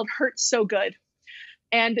question. It's called Hurts So Good.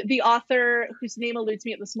 And the author, whose name eludes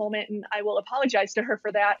me at this moment, and I will apologize to her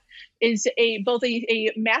for that, is both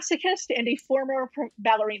a masochist and a former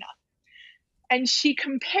ballerina. And she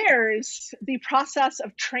compares the process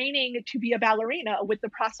of training to be a ballerina with the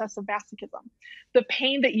process of masochism, the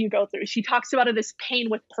pain that you go through. She talks about it as pain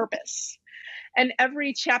with purpose. And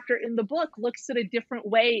every chapter in the book looks at a different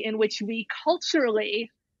way in which we culturally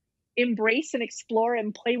embrace and explore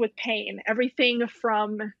and play with pain. Everything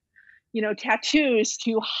from, you know, tattoos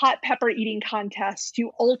to hot pepper eating contests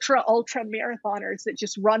to ultra marathoners that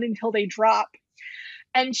just run until they drop.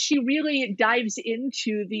 And she really dives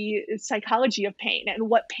into the psychology of pain and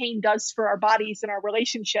what pain does for our bodies and our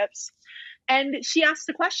relationships. And she asks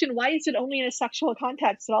the question, why is it only in a sexual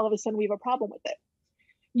context that all of a sudden we have a problem with it?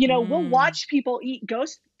 You know, we'll watch people eat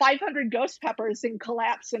 500 ghost peppers and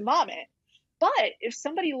collapse and vomit. But if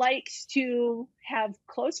somebody likes to have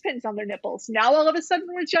clothespins on their nipples, now all of a sudden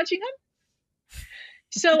we're judging them.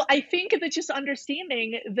 So I think that just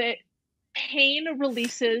understanding that pain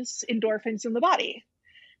releases endorphins in the body.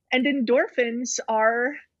 And endorphins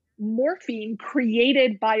are morphine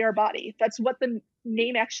created by our body. That's what the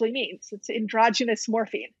name actually means. It's endogenous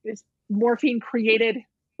morphine. It's morphine created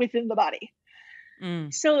within the body.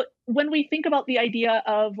 So when we think about the idea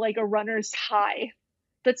of like a runner's high,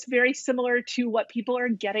 that's very similar to what people are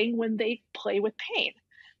getting when they play with pain.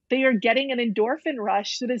 They are getting an endorphin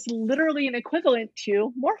rush that is literally an equivalent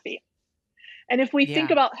to morphine. And if we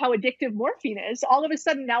think about how addictive morphine is, all of a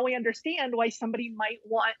sudden now we understand why somebody might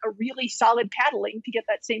want a really solid paddling to get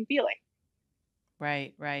that same feeling.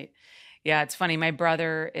 Right, right. Yeah, it's funny. My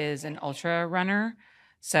brother is an ultra runner.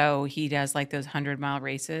 So he does like those 100-mile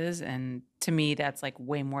races. And to me, that's like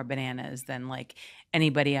way more bananas than like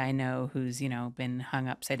anybody I know who's, been hung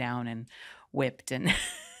upside down and whipped and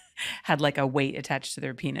had like a weight attached to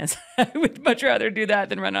their penis. I would much rather do that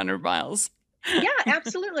than run 100 miles. Yeah,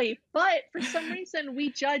 absolutely. But for some reason,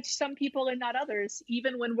 we judge some people and not others,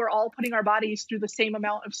 even when we're all putting our bodies through the same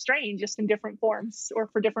amount of strain, just in different forms or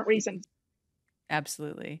for different reasons.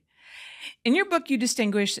 Absolutely. In your book, you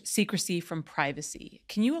distinguish secrecy from privacy.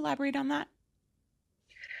 Can you elaborate on that?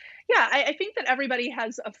 Yeah, I think that everybody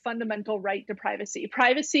has a fundamental right to privacy.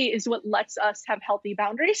 Privacy is what lets us have healthy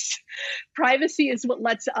boundaries. Privacy is what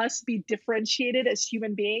lets us be differentiated as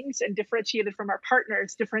human beings and differentiated from our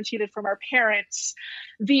partners, differentiated from our parents.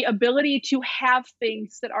 The ability to have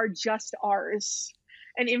things that are just ours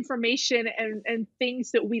and information and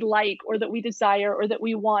things that we like or that we desire or that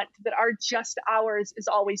we want that are just ours is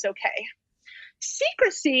always okay.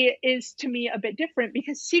 Secrecy is, to me, a bit different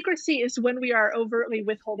because secrecy is when we are overtly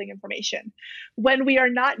withholding information. When we are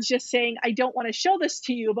not just saying, I don't want to show this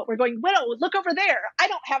to you, but we're going, well, look over there. I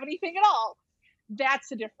don't have anything at all. That's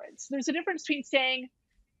the difference. There's a difference between saying,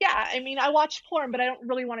 yeah, I mean, I watch porn, but I don't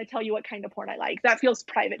really want to tell you what kind of porn I like. That feels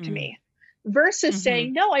private to me. Versus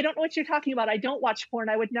saying, no, I don't know what you're talking about. I don't watch porn.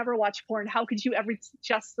 I would never watch porn. How could you ever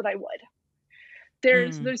suggest that I would?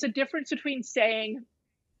 There's a difference between saying,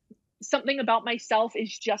 something about myself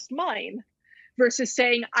is just mine versus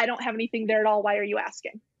saying, I don't have anything there at all. Why are you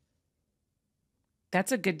asking?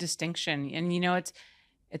 That's a good distinction. And,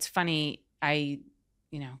 it's funny.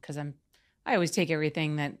 Cause I always take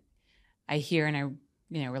everything that I hear and I,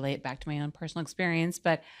 relate it back to my own personal experience.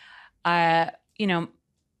 But, my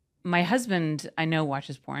husband, I know,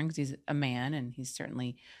 watches porn because he's a man and he's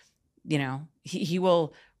certainly, he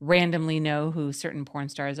will randomly know who certain porn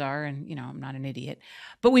stars are. And, I'm not an idiot,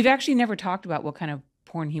 but we've actually never talked about what kind of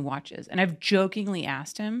porn he watches. And I've jokingly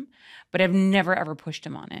asked him, but I've never, ever pushed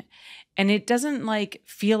him on it. And it doesn't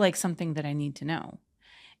feel like something that I need to know.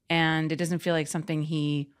 And it doesn't feel like something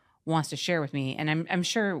he wants to share with me. And I'm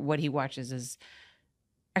sure what he watches is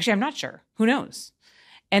actually, I'm not sure. Who knows?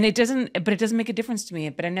 And it doesn't make a difference to me.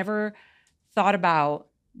 But I never thought about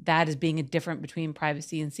that as being a difference between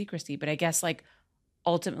privacy and secrecy. But I guess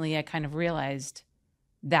ultimately I kind of realized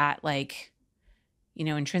that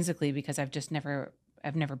intrinsically because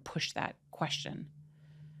I've never pushed that question.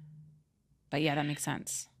 But yeah, that makes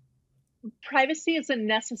sense. Privacy is a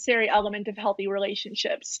necessary element of healthy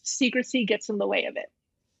relationships. Secrecy gets in the way of it.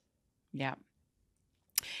 Yeah.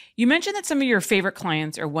 You mentioned that some of your favorite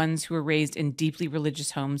clients are ones who were raised in deeply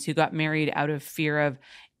religious homes who got married out of fear of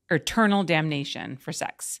eternal damnation for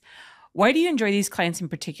sex. Why do you enjoy these clients in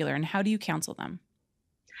particular, and how do you counsel them?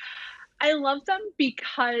 I love them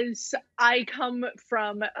because I come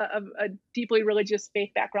from a deeply religious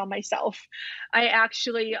faith background myself. I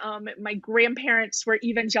actually, my grandparents were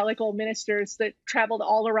evangelical ministers that traveled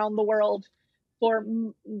all around the world for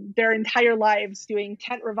their entire lives doing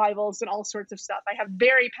tent revivals and all sorts of stuff. I have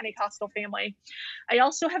very Pentecostal family. I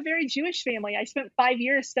also have very Jewish family. I spent 5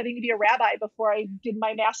 years studying to be a rabbi before I did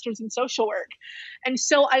my master's in social work. And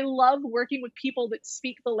so I love working with people that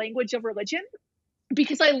speak the language of religion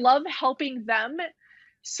because I love helping them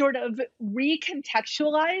sort of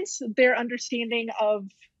recontextualize their understanding of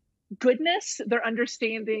goodness, their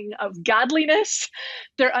understanding of godliness,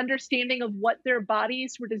 their understanding of what their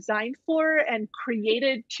bodies were designed for and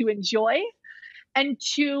created to enjoy, and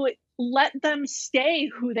to let them stay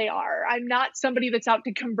who they are. I'm not somebody that's out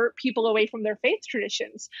to convert people away from their faith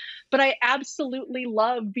traditions, but I absolutely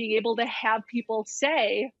love being able to have people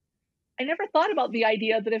say, I never thought about the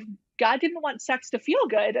idea that if God didn't want sex to feel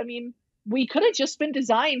good, I mean, we could have just been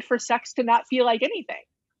designed for sex to not feel like anything.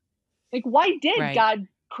 Why did God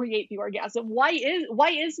create the orgasm? Why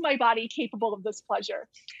is my body capable of this pleasure?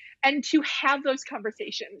 And to have those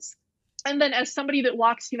conversations. And then as somebody that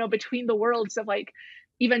walks, between the worlds of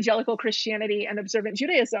evangelical Christianity and observant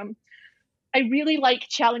Judaism, I really like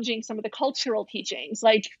challenging some of the cultural teachings,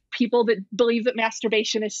 like people that believe that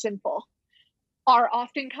masturbation is sinful are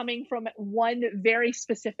often coming from one very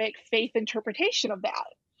specific faith interpretation of that.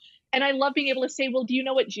 And I love being able to say, well, do you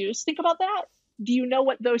know what Jews think about that? Do you know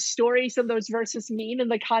what those stories and those verses mean in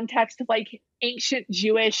the context of ancient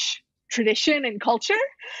Jewish tradition and culture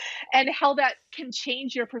and how that can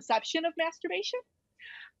change your perception of masturbation?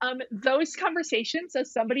 Those conversations,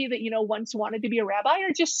 as somebody that, once wanted to be a rabbi,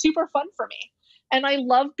 are just super fun for me. And I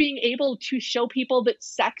love being able to show people that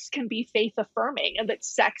sex can be faith affirming and that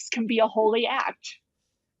sex can be a holy act.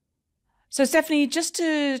 So Stefani, just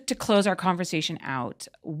to close our conversation out,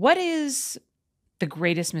 what is the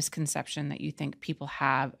greatest misconception that you think people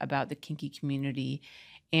have about the kinky community,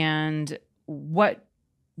 and what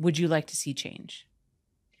would you like to see change?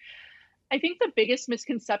 I think the biggest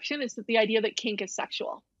misconception is that the idea that kink is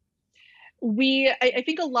sexual. I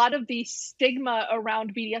think a lot of the stigma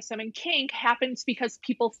around BDSM and kink happens because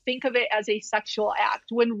people think of it as a sexual act,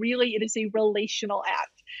 when really it is a relational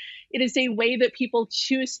act. It is a way that people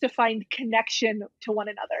choose to find connection to one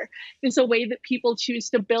another. It is a way that people choose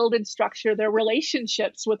to build and structure their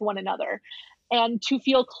relationships with one another, and to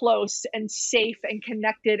feel close and safe and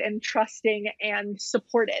connected and trusting and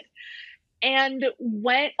supported. And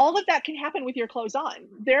when all of that can happen with your clothes on,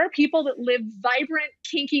 there are people that live vibrant,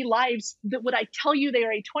 kinky lives that would I tell you they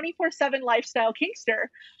are a 24/7 lifestyle kinkster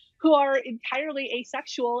who are entirely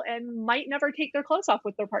asexual and might never take their clothes off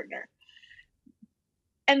with their partner.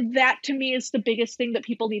 And that to me is the biggest thing that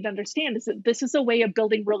people need to understand, is that this is a way of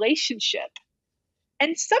building relationship.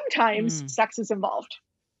 And sometimes sex is involved.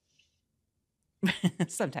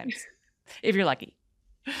 Sometimes, if you're lucky.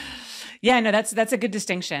 Yeah, no, that's a good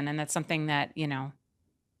distinction. And that's something that,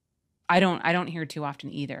 I don't hear too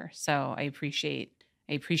often either. So I appreciate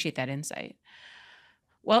that insight.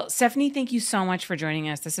 Well, Stefani, thank you so much for joining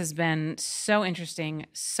us. This has been so interesting,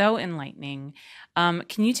 so enlightening.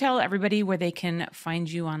 Can you tell everybody where they can find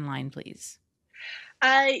you online, please?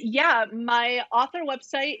 Yeah, my author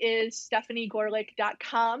website is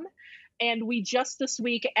stefanigoerlich.com. And we just this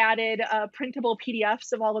week added printable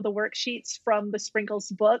PDFs of all of the worksheets from the Sprinkles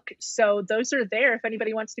book. So those are there if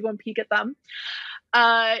anybody wants to go and peek at them.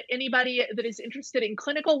 Anybody that is interested in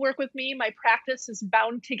clinical work with me, my practice is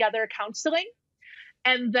Bound Together Counseling.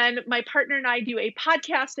 And then my partner and I do a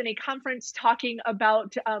podcast and a conference talking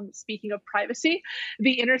about, speaking of privacy,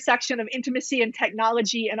 the intersection of intimacy and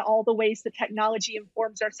technology and all the ways that technology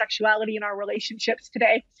informs our sexuality and our relationships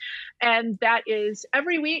today. And that is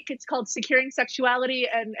every week. It's called Securing Sexuality.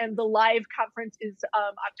 And the live conference is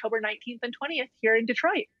October 19th and 20th here in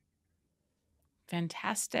Detroit.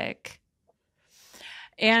 Fantastic.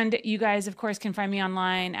 And you guys, of course, can find me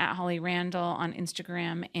online at Holly Randall on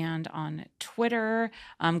Instagram and on Twitter.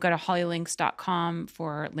 Go to hollylinks.com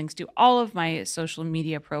for links to all of my social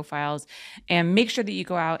media profiles. And make sure that you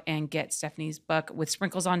go out and get Stefani's book with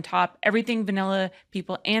sprinkles on top. Everything vanilla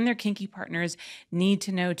people and their kinky partners need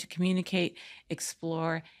to know to communicate,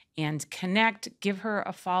 explore, and connect. Give her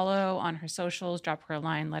a follow on her socials, drop her a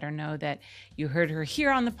line, let her know that you heard her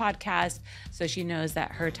here on the podcast so she knows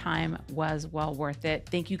that her time was well worth it.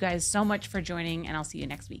 Thank you guys so much for joining, and I'll see you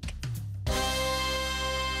next week.